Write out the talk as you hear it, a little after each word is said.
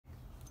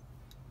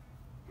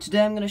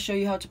Today I'm going to show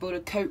you how to build a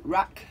coat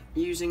rack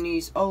using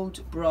these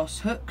old brass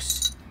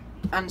hooks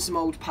and some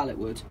old pallet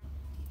wood.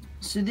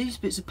 So these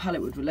bits of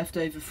pallet wood were left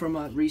over from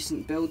a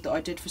recent build that I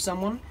did for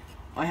someone.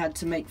 I had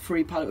to make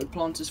 3 pallet wood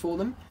planters for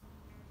them.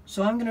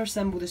 So I'm going to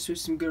assemble this with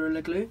some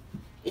Gorilla Glue.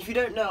 If you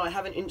don't know, I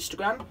have an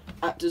Instagram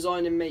at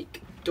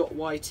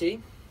designandmake.yt,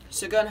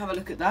 so go and have a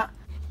look at that.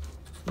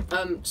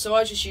 So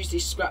I just used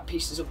these scrap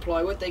pieces of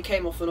plywood. They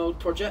came off an old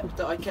project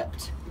that I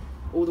kept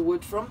all the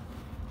wood from.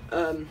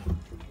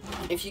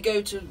 If you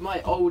go to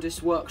my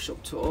oldest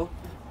workshop tour,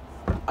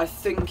 I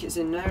think it's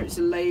in there. It's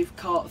a lathe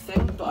cart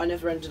thing, but I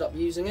never ended up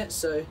using it,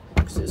 so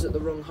because it was at the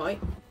wrong height.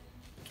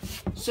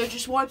 So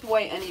just wipe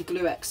away any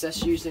glue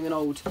excess using an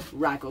old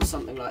rag or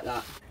something like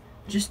that.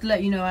 Just to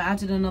let you know, I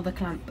added another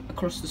clamp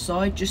across the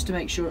side just to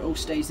make sure it all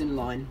stays in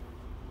line.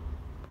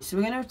 So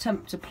we're going to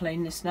attempt to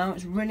plane this now.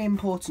 It's really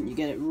important you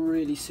get it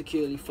really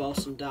securely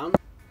fastened down.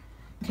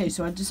 Okay,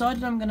 so I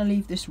decided I'm going to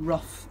leave this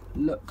rough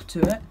look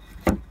to it,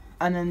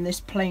 and then this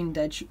planed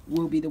edge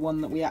will be the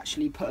one that we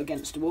actually put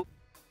against the wall.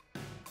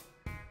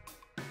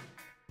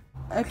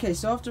 Okay,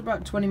 so after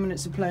about 20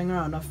 minutes of playing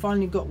around, I've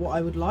finally got what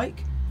I would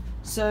like.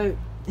 So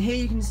here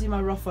you can see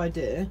my rough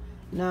idea.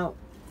 Now,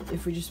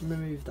 if we just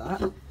remove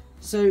that.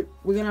 So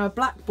we're going to have a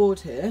black board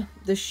here.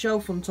 This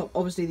shelf on top,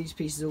 obviously these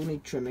pieces all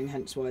need trimming,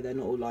 hence why they're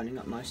not all lining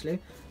up nicely.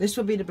 This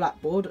will be the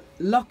black board.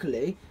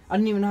 Luckily, I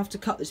didn't even have to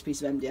cut this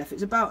piece of MDF.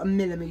 It's about 1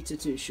 millimetre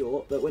too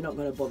short, but we're not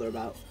going to bother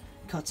about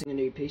cutting a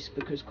new piece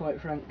because quite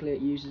frankly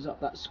it uses up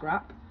that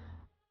scrap.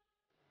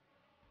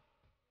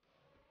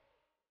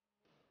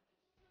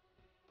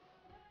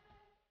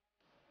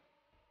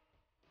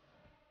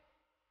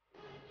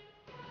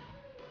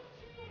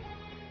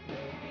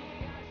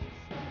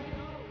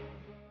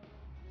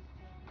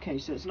 Okay,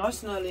 so it's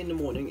nice and early in the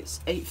morning, it's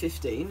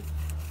 8:15,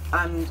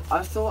 and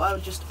I thought I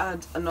would just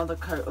add another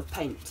coat of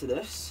paint to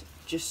this,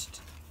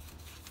 just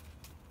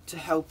to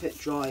help it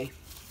dry,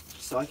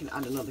 so I can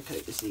add another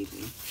coat this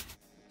evening.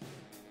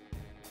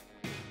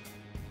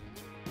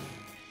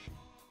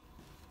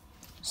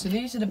 So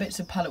these are the bits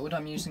of pallet wood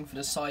I'm using for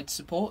the side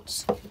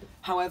supports.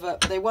 However,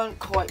 they weren't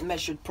quite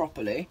measured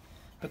properly,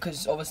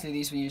 because obviously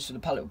these were used for the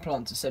pallet wood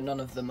planters, so none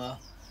of them are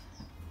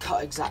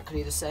cut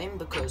exactly the same,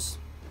 because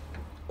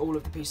all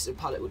of the pieces of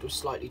pallet wood were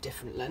slightly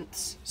different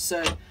lengths.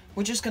 So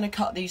we're just going to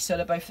cut these so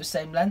they're both the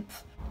same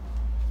length.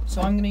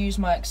 So I'm going to use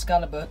my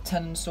Excalibur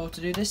tenon saw to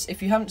do this.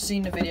 If you haven't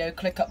seen the video,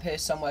 click up here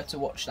somewhere to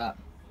watch that.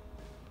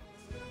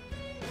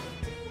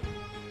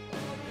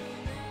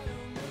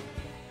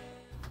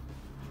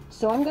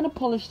 So I'm going to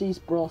polish these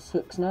brass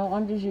hooks now.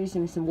 I'm just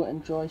using some wet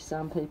and dry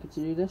sandpaper to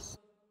do this.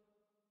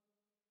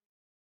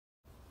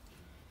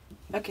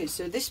 Okay,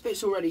 so this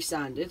bit's already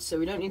sanded, so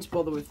we don't need to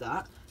bother with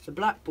that. The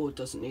blackboard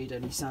doesn't need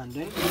any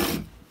sanding,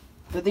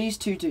 but these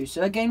two do.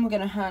 So again, we're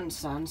going to hand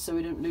sand so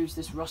we don't lose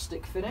this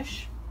rustic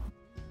finish.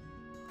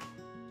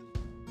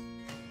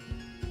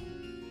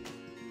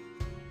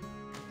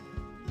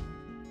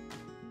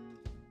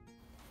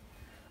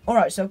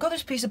 Alright, so I've got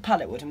this piece of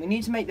pallet wood and we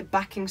need to make the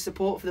backing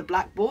support for the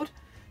blackboard.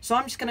 So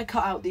I'm just going to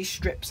cut out these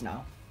strips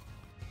now.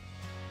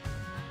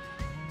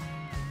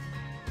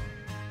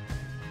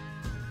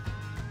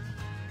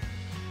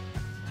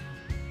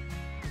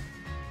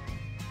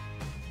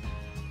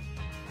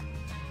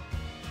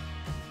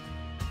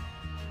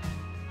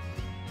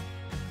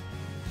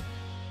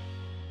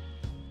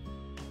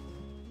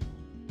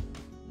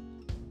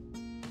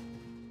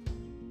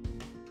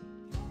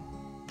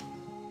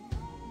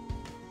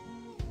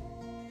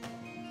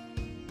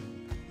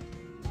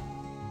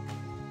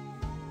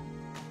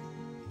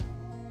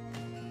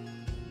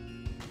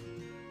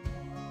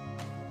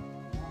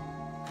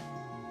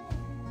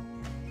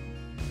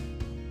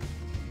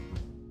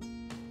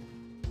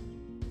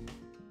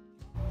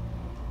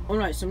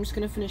 Alright, so I'm just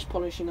going to finish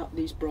polishing up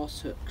these brass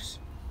hooks.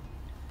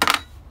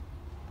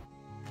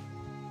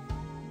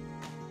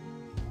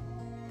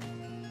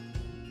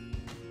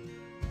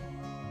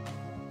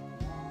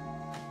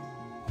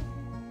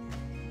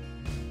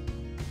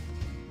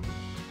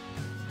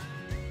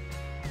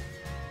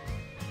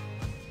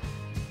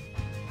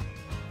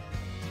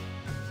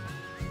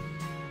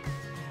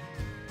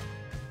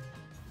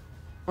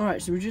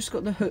 Alright, so we've just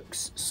got the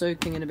hooks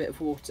soaking in a bit of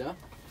water,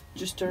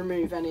 just to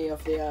remove any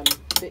of the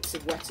bits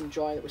of wet and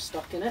dry that were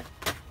stuck in it.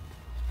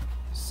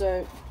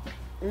 So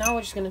now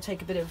we're just going to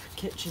take a bit of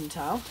kitchen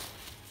towel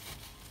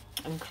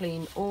and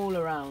clean all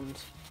around.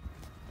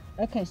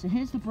 Okay, so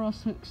here's the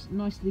brass hooks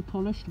nicely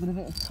polished with a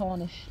bit of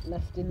tarnish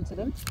left into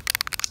them.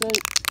 So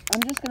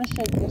I'm just going to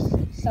shake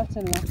this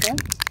satin lacquer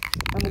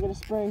and we're going to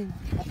spray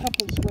a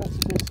couple of squirts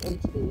of this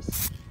into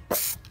these.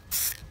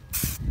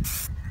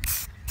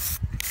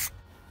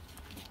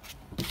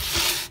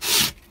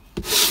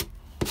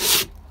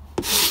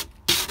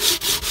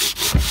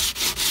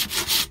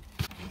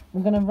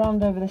 I'm going to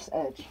round over this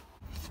edge.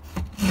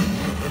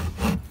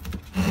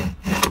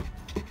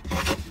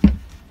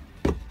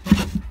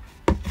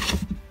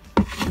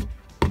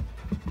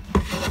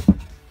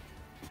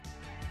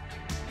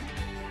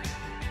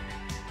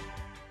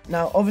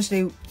 Now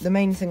obviously the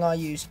main thing I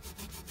used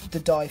the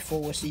die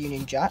for was the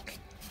Union Jack.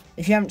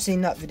 If you haven't seen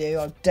that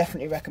video, I'd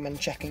definitely recommend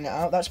checking that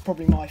out. That's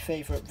probably my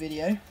favourite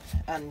video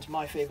and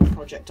my favourite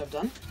project I've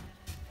done.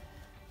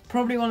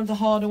 Probably one of the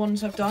harder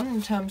ones I've done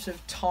in terms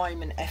of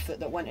time and effort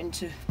that went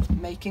into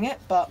making it,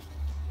 but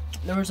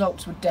the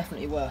results were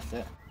definitely worth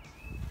it.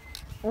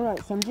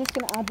 Alright, so I'm just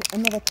going to add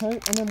another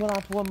coat and then we'll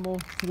add one more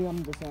to the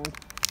underside.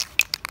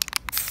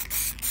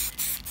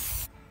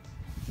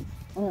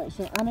 Alright,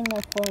 so adding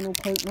my final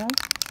coat now.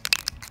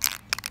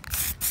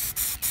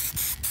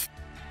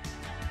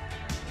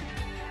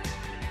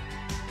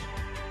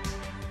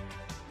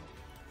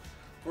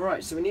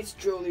 Alright, so we need to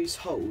drill these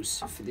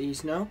holes for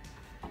these now.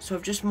 So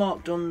I've just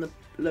marked on the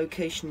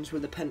locations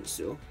with a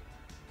pencil.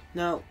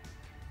 Now,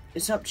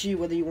 it's up to you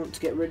whether you want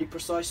to get really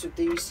precise with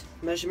these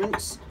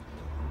measurements.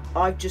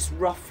 I've just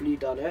roughly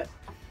done it.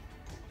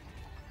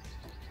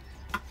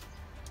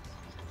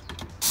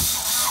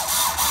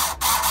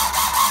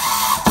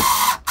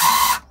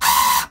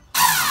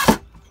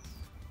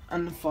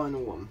 And the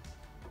final one.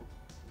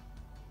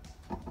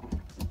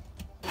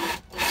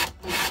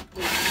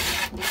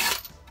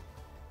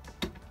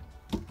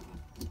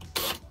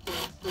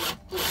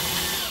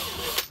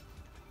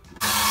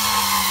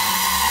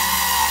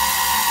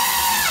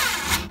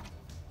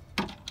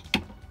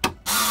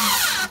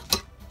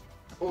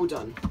 All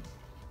done.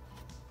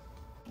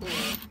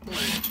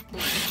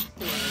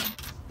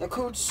 They're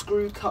called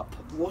screw cup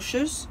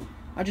washers.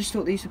 I just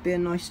thought these would be a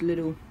nice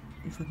little,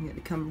 if I can get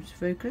the camera to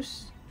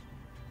focus.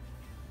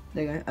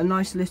 There you go, a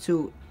nice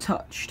little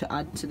touch to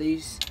add to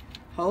these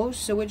holes.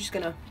 So we're just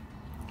gonna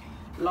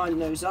line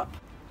those up.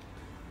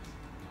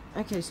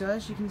 Okay, so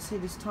as you can see,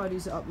 this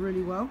tidies it up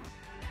really well.